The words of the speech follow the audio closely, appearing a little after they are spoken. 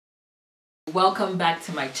Welcome back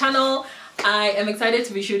to my channel. I am excited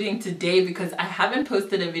to be shooting today because I haven't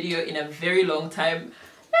posted a video in a very long time.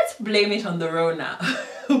 Let's blame it on the Rona.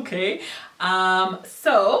 Okay,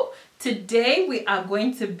 so today we are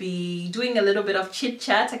going to be doing a little bit of chit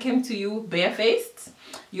chat. I came to you barefaced.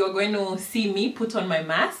 You're going to see me put on my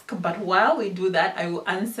mask, but while we do that, I will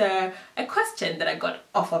answer a question that I got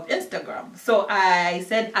off of Instagram. So I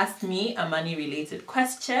said, ask me a money related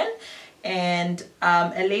question. And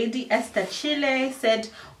a lady, Esther Chile, said,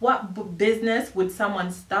 what business would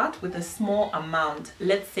someone start with a small amount?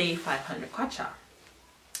 Let's say 500 kwacha.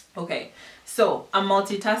 Okay, so I'm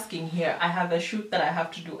multitasking here. I have a shoot that I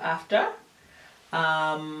have to do after.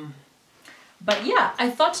 But yeah,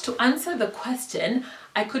 I thought to answer the question,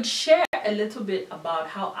 I could share a little bit about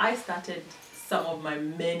how I started some of my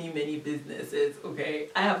many businesses. Okay,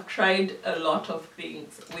 I have tried a lot of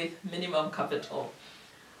things with minimum capital.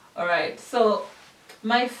 All right, so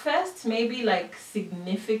my first maybe like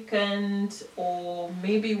significant, or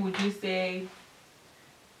maybe would you say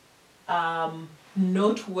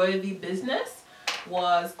noteworthy business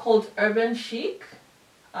was called Urban Chic.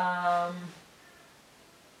 I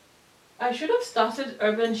should have started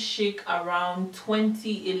Urban Chic around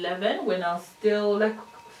 2011 when I was still like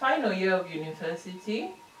final year of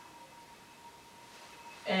university,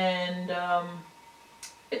 and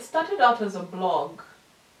it started out as a blog.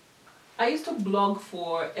 I used to blog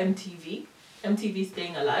for MTV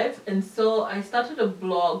Staying Alive, and so I started a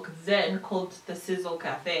blog then called The Sizzle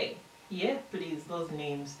Cafe. Yeah, please, those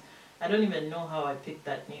names. I don't even know how I picked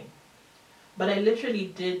that name. But I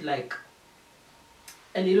literally did like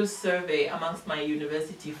a little survey amongst my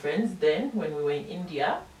university friends then when we were in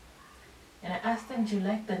India. And I asked them, do you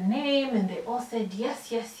like the name? And they all said,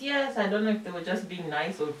 yes, yes, yes. I don't know if they were just being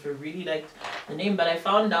nice or if they really liked the name, but I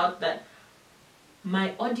found out that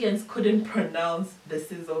my audience couldn't pronounce The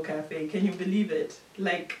Sizzle Cafe. Can you believe it?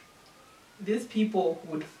 Like, these people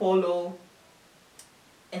would follow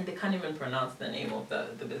and they can't even pronounce the name of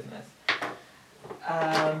the business.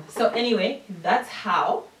 So anyway, that's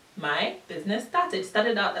how my business started. It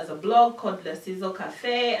started out as a blog called The Sizzle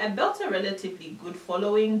Cafe. I built a relatively good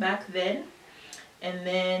following back then. And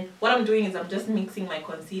then what I'm doing is I'm just mixing my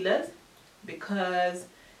concealers because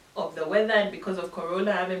of the weather and because of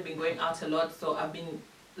Corona. I haven't been going out a lot, so I've been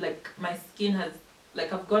like, my skin has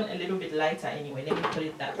like, I've gone a little bit lighter anyway, let me put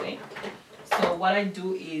it that way. So what I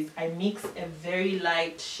do is I mix a very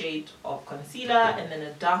light shade of concealer and then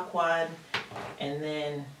a dark one, and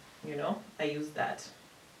then, you know, I use that.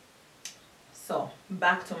 So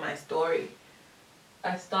back to my story.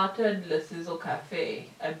 I started Le Sizzle Cafe.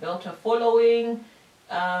 I built a following.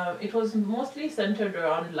 It was mostly centered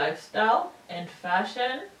around lifestyle and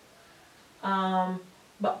fashion.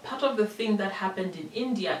 But part of the thing that happened in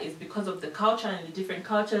India is because of the culture and the different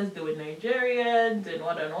cultures. There were Nigerians and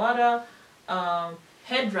wada.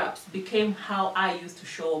 Head wraps became how I used to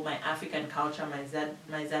show my African culture, my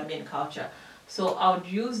Zambian culture. So I would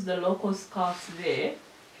use the local scarves there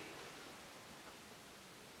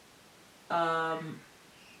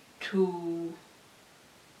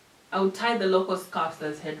I would tie the local scarves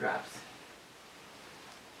as head wraps.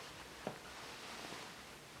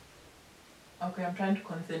 Okay, I'm trying to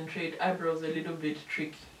concentrate. Eyebrows a little bit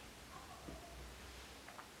tricky.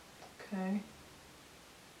 Okay.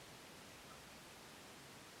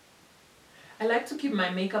 I like to keep my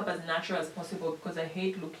makeup as natural as possible because I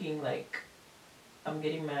hate looking like I'm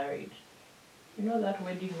getting married. You know that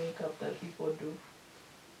wedding makeup that people do?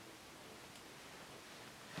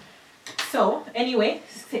 So anyway,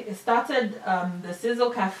 it started the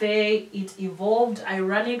Sizzle Cafe. It evolved. I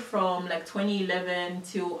ran it from like 2011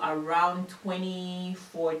 till around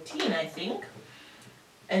 2014, I think.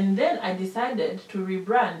 And then I decided to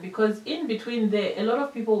rebrand because in between there, a lot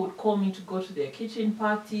of people would call me to go to their kitchen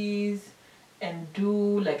parties and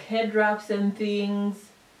do like head wraps and things.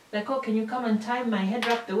 Like, oh, can you come and tie my head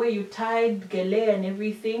wrap the way you tied gele and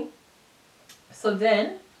everything? So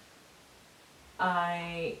then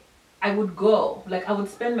I would go, like I would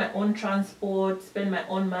spend my own transport, spend my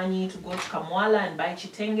own money to go to Kamwala and buy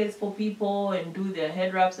chitenges for people and do their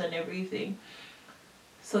head wraps and everything.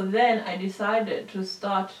 So then I decided to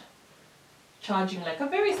start charging like a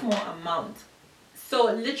very small amount. So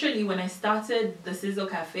literally when I started the Sizzle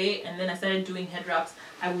Cafe and then I started doing head wraps,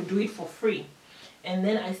 I would do it for free. And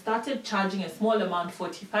then I started charging a small amount,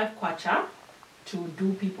 45 kwacha, to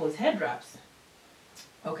do people's head wraps.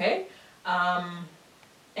 Okay?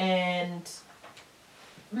 And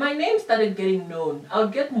my name started getting known. I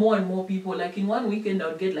would get more and more people. Like in one weekend, I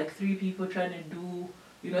would get like 3 people trying to do,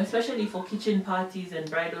 you know, especially for kitchen parties and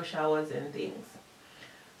bridal showers and things.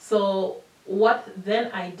 So what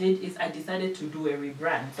then I did is I decided to do a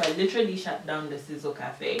rebrand. So I literally shut down the Sizzle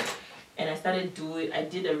Cafe and I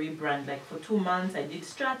did a rebrand. Like for 2 months, I did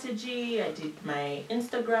strategy, I did my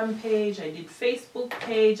Instagram page, I did Facebook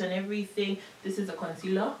page and everything. This is a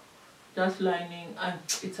concealer, just lining,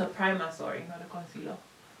 it's a primer, sorry, not a concealer.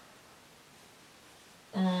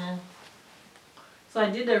 So I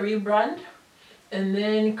did a rebrand, and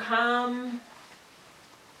then come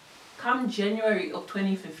January of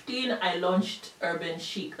 2015, I launched Urban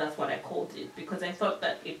Chic. That's what I called it, because I thought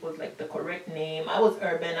that it was like the correct name. I was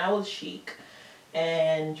urban, I was chic,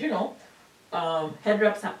 and you know, head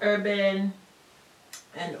wraps are urban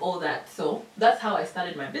and all that. So that's how I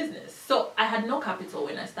started my business. So I had no capital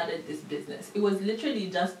when I started this business. It was literally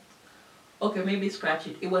just, okay, maybe scratch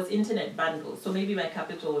it. It was internet bundles. So maybe my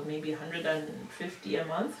capital was maybe 150 a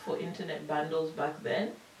month for internet bundles back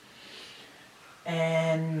then.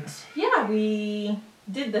 And yeah, we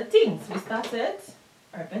did the things. We started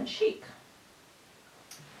Urban Chic.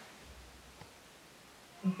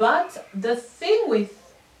 But the thing with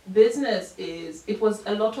business is it was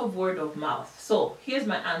a lot of word of mouth. So here's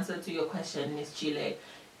my answer to your question, Miss Chile,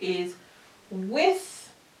 is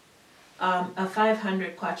with a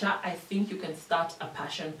 500 kwacha, I think you can start a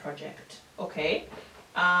passion project, okay?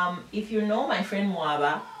 If you know my friend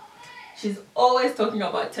Moaba, she's always talking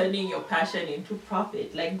about turning your passion into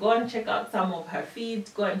profit. Like, go and check out some of her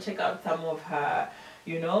feeds, go and check out some of her,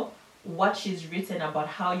 you know, what she's written about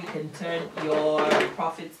how you can turn your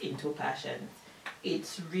profits into passions.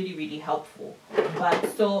 It's really, really helpful.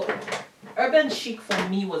 But so Urban Chic for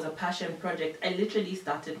me was a passion project. I literally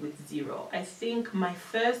started with zero. I think my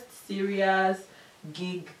first serious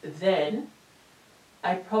gig then,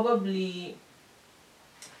 I probably,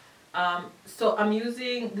 so I'm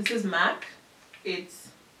using, this is MAC, it's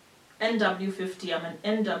NW50, I'm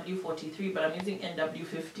an NW43, but I'm using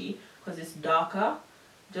NW50 because it's darker,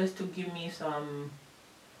 just to give me some,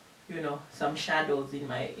 you know, some shadows in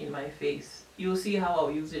my face. You'll see how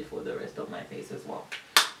I'll use it for the rest of my face as well.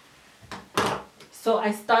 So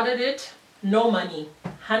I started it, no money,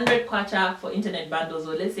 100 kwacha for internet bundles,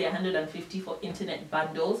 or let's say 150 for internet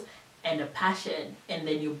bundles, and a passion. And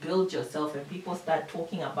then you build yourself and people start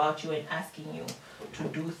talking about you and asking you to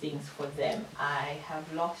do things for them. I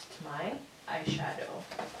have lost my eyeshadow.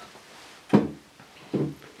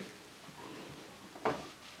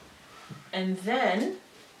 And then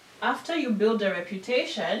after you build a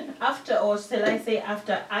reputation, after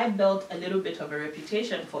I built a little bit of a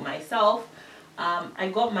reputation for myself, I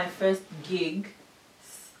got my first gig.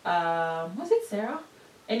 Was it Sarah?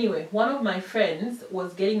 Anyway, one of my friends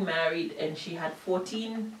was getting married and she had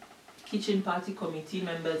 14 kitchen party committee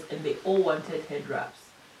members and they all wanted head wraps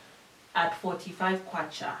at 45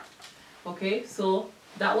 kwacha. Okay, so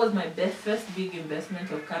that was my first big investment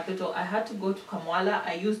of capital. I had to go to Kamwala.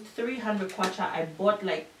 I used 300 kwacha. I bought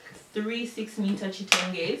like 3 6-meter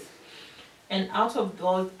chitenges, and out of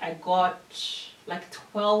those I got like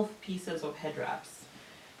 12 pieces of head wraps.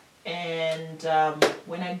 And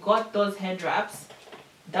when I got those head wraps,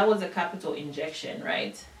 that was a capital injection,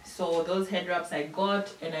 right? So those head wraps I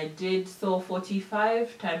got, and I did, so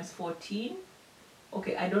 45 times 14.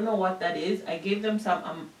 Okay, I don't know what that is. I gave them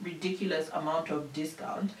some ridiculous amount of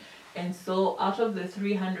discount. And so out of the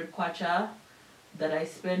 300 kwacha that I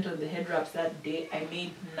spent on the head wraps that day, I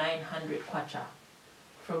made 900 kwacha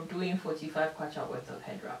from doing 45 kwacha worth of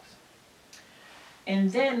head wraps.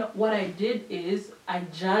 And then what I did is I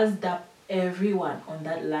jazzed up everyone on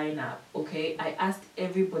that lineup, okay? I asked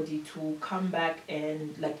everybody to come back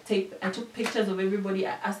and like I took pictures of everybody.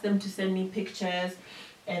 I asked them to send me pictures,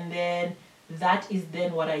 and then that is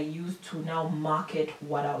then what I used to now market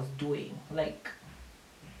what I was doing. Like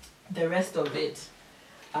the rest of it,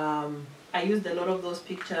 I used a lot of those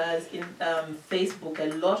pictures in Facebook,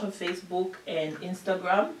 a lot of Facebook and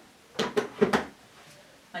Instagram.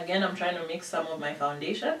 Again, I'm trying to mix some of my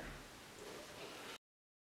foundation.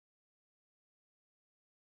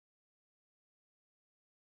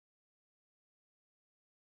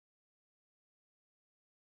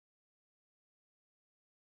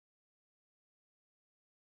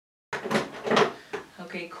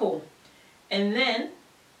 Okay, cool. And then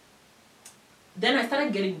I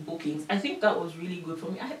started getting bookings. I think that was really good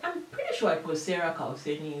for me. I'm pretty sure it was Sarah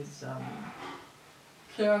Kauseni's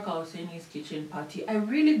kitchen party. I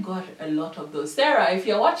really got a lot of those. Sarah, if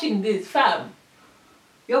you're watching this, fam,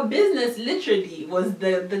 your business literally was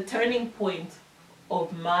the turning point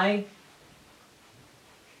of my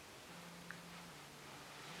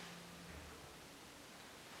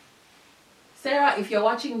Sarah, if you're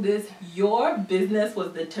watching this, your business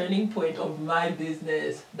was the turning point of my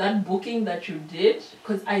business. That booking that you did,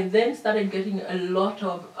 because I then started getting a lot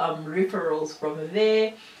of referrals from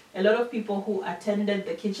there. A lot of people who attended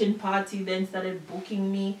the kitchen party then started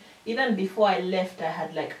booking me. Even before I left, I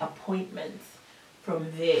had like appointments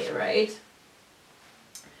from there, right?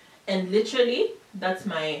 And literally, that's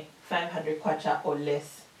my 500 kwacha or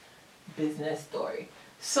less business story.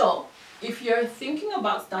 So, if you're thinking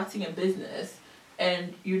about starting a business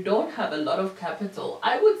and you don't have a lot of capital,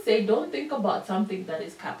 I would say don't think about something that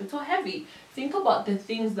is capital heavy. Think about the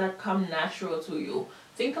things that come natural to you.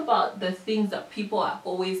 Think about the things that people are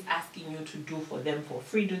always asking you to do for them for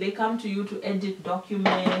free. Do they come to you to edit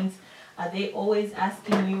documents? Are they always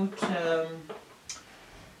asking you to...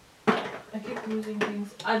 I keep losing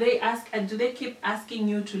things. Do they keep asking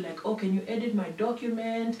you to like, oh, can you edit my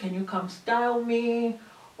document? Can you come style me?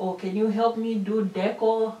 Or can you help me do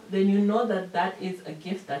decor? Then you know that that is a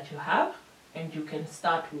gift that you have and you can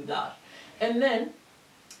start with that. And then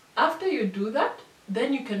after you do that,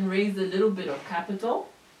 then you can raise a little bit of capital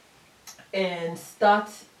and start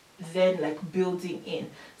then like building in.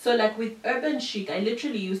 So like with Urban Chic, I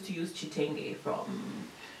literally used to use Chitenge from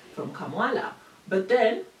Kamwala. But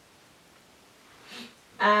then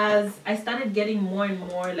as I started getting more and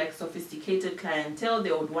more like sophisticated clientele,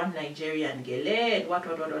 they would want Nigerian gele, what.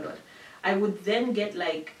 I would then get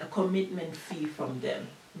like a commitment fee from them,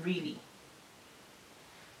 really.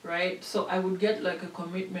 Right? So I would get like a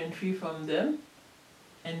commitment fee from them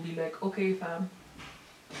and be like, okay fam,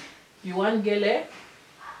 you want gele?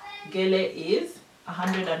 Gele is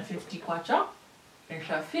 150 kwacha. And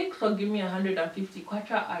Shafiq, so give me 150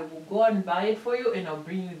 kwacha, I will go and buy it for you and I'll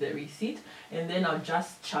bring you the receipt and then I'll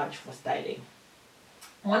just charge for styling.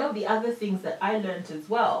 One of the other things that I learned as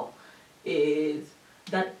well is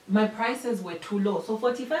that my prices were too low. So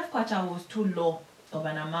 45 kwacha was too low of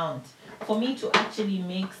an amount for me to actually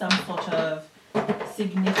make some sort of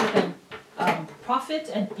significant profit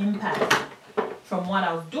and impact from what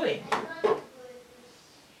I was doing.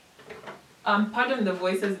 Pardon the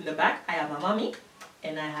voices in the back, I am a mommy.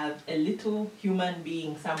 And I have a little human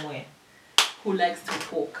being somewhere who likes to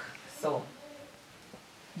talk. So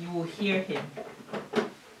you will hear him.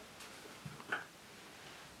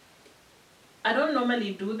 I don't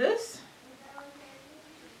normally do this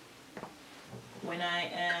when I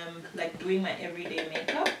am like doing my everyday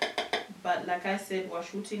makeup. But like I said, we're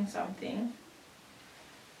shooting something.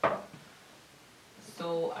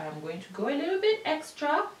 So I'm going to go a little bit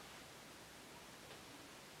extra.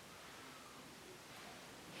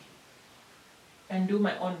 And do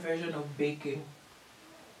my own version of baking.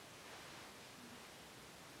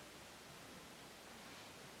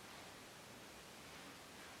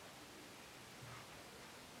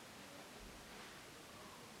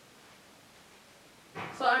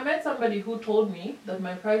 So I met somebody who told me that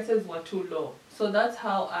my prices were too low. So that's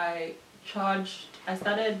how I charged.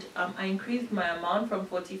 I increased my amount from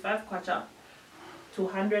 45 kwacha to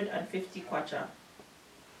 150 kwacha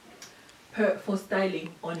for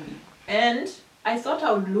styling only. And I thought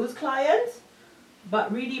I would lose clients,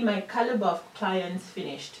 but really my caliber of clients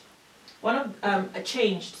finished.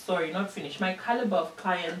 Changed, sorry, not finished. My caliber of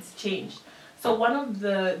clients changed. So one of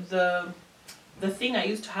the thing I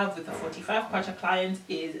used to have with the 45 kwacha clients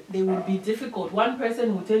is they would be difficult. One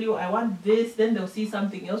person will tell you, I want this, then they'll see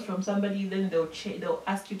something else from somebody, then they'll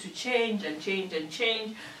ask you to change and change and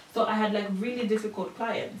change. So I had like really difficult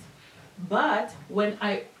clients. But when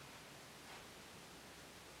I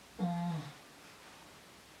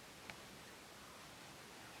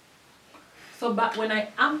when I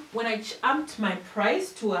amped my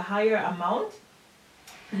price to a higher amount,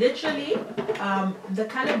 literally the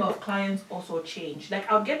caliber of clients also changed. Like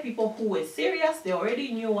I'll get people who were serious, they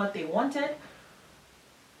already knew what they wanted.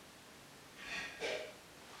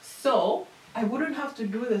 So I wouldn't have to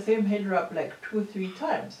do the same head wrap like 2-3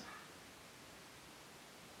 times.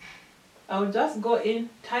 I would just go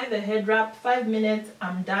in, tie the head wrap, 5 minutes,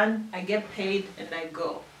 I'm done, I get paid and I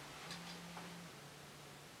go.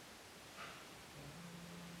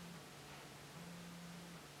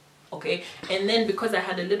 Okay, and then because I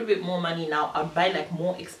had a little bit more money now, I'd buy like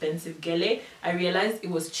more expensive gele. I realized it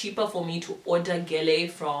was cheaper for me to order gele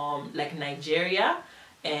from like Nigeria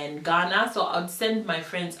and Ghana. So I'd send my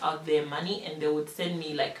friends out their money and they would send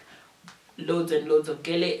me like loads and loads of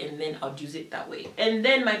gele, and then I'd use it that way. And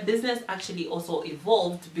then my business actually also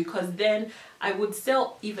evolved, because then I would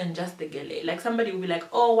sell even just the gele. Like somebody would be like,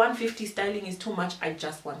 oh, 150 styling is too much, I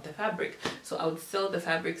just want the fabric. So I would sell the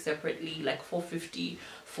fabric separately, like 450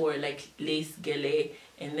 for like lace gele,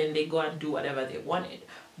 and then they go and do whatever they wanted.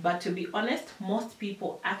 But to be honest, most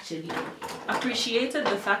people actually appreciated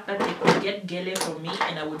the fact that they could get gele from me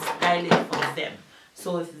and I would style it for them.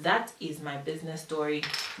 So that is my business story.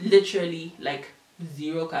 Literally like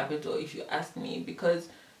zero capital, if you ask me, because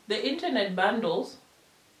the internet bundles,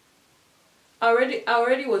 I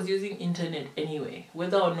already was using internet anyway,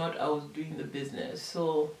 whether or not I was doing the business.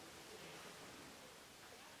 So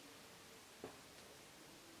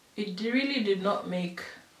it really did not make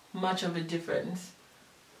much of a difference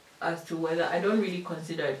as to whether, I don't really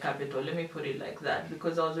consider it capital, let me put it like that,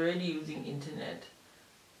 because I was already using internet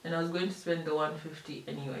and I was going to spend the 150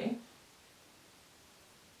 anyway.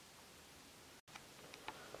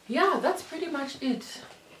 Yeah, that's pretty much it.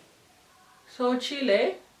 So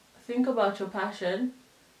Chile, think about your passion,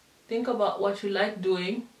 think about what you like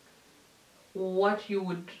doing, what you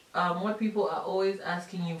would what people are always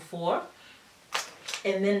asking you for,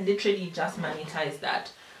 and then literally just monetize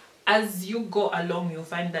that. As you go along, you'll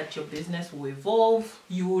find that your business will evolve,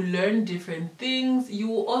 you will learn different things, you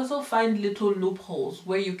will also find little loopholes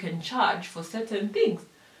where you can charge for certain things.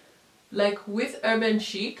 Like with Urban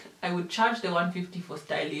Chic, I would charge the 150 for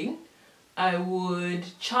styling, I would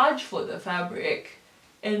charge for the fabric,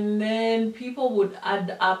 and then people would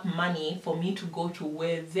add up money for me to go to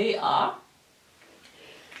where they are.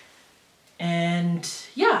 And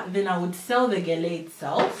yeah, then I would sell the gele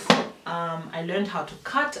itself. I learned how to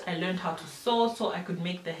cut, I learned how to sew, so I could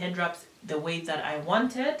make the head wraps the way that I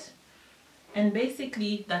wanted. And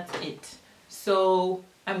basically that's it. So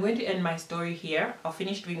I'm going to end my story here. I'll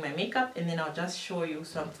finish doing my makeup and then I'll just show you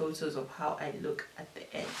some photos of how I look at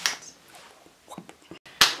the end.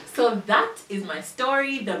 So that is my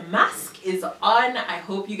story. The mask is on. I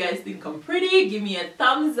hope you guys think I'm pretty. Give me a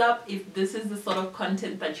thumbs up if this is the sort of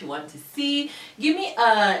content that you want to see. Give me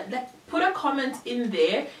put a comment in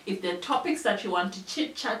there if there are topics that you want to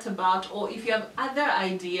chit chat about, or if you have other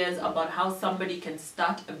ideas about how somebody can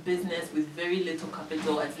start a business with very little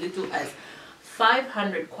capital, as little as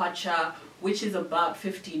 500 kwacha, which is about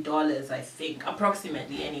 $50, I think,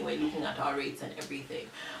 approximately anyway, looking at our rates and everything.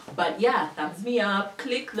 But yeah, thumbs me up,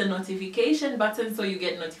 click the notification button so you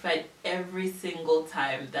get notified every single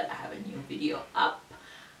time that I have a new video up.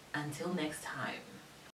 Until next time.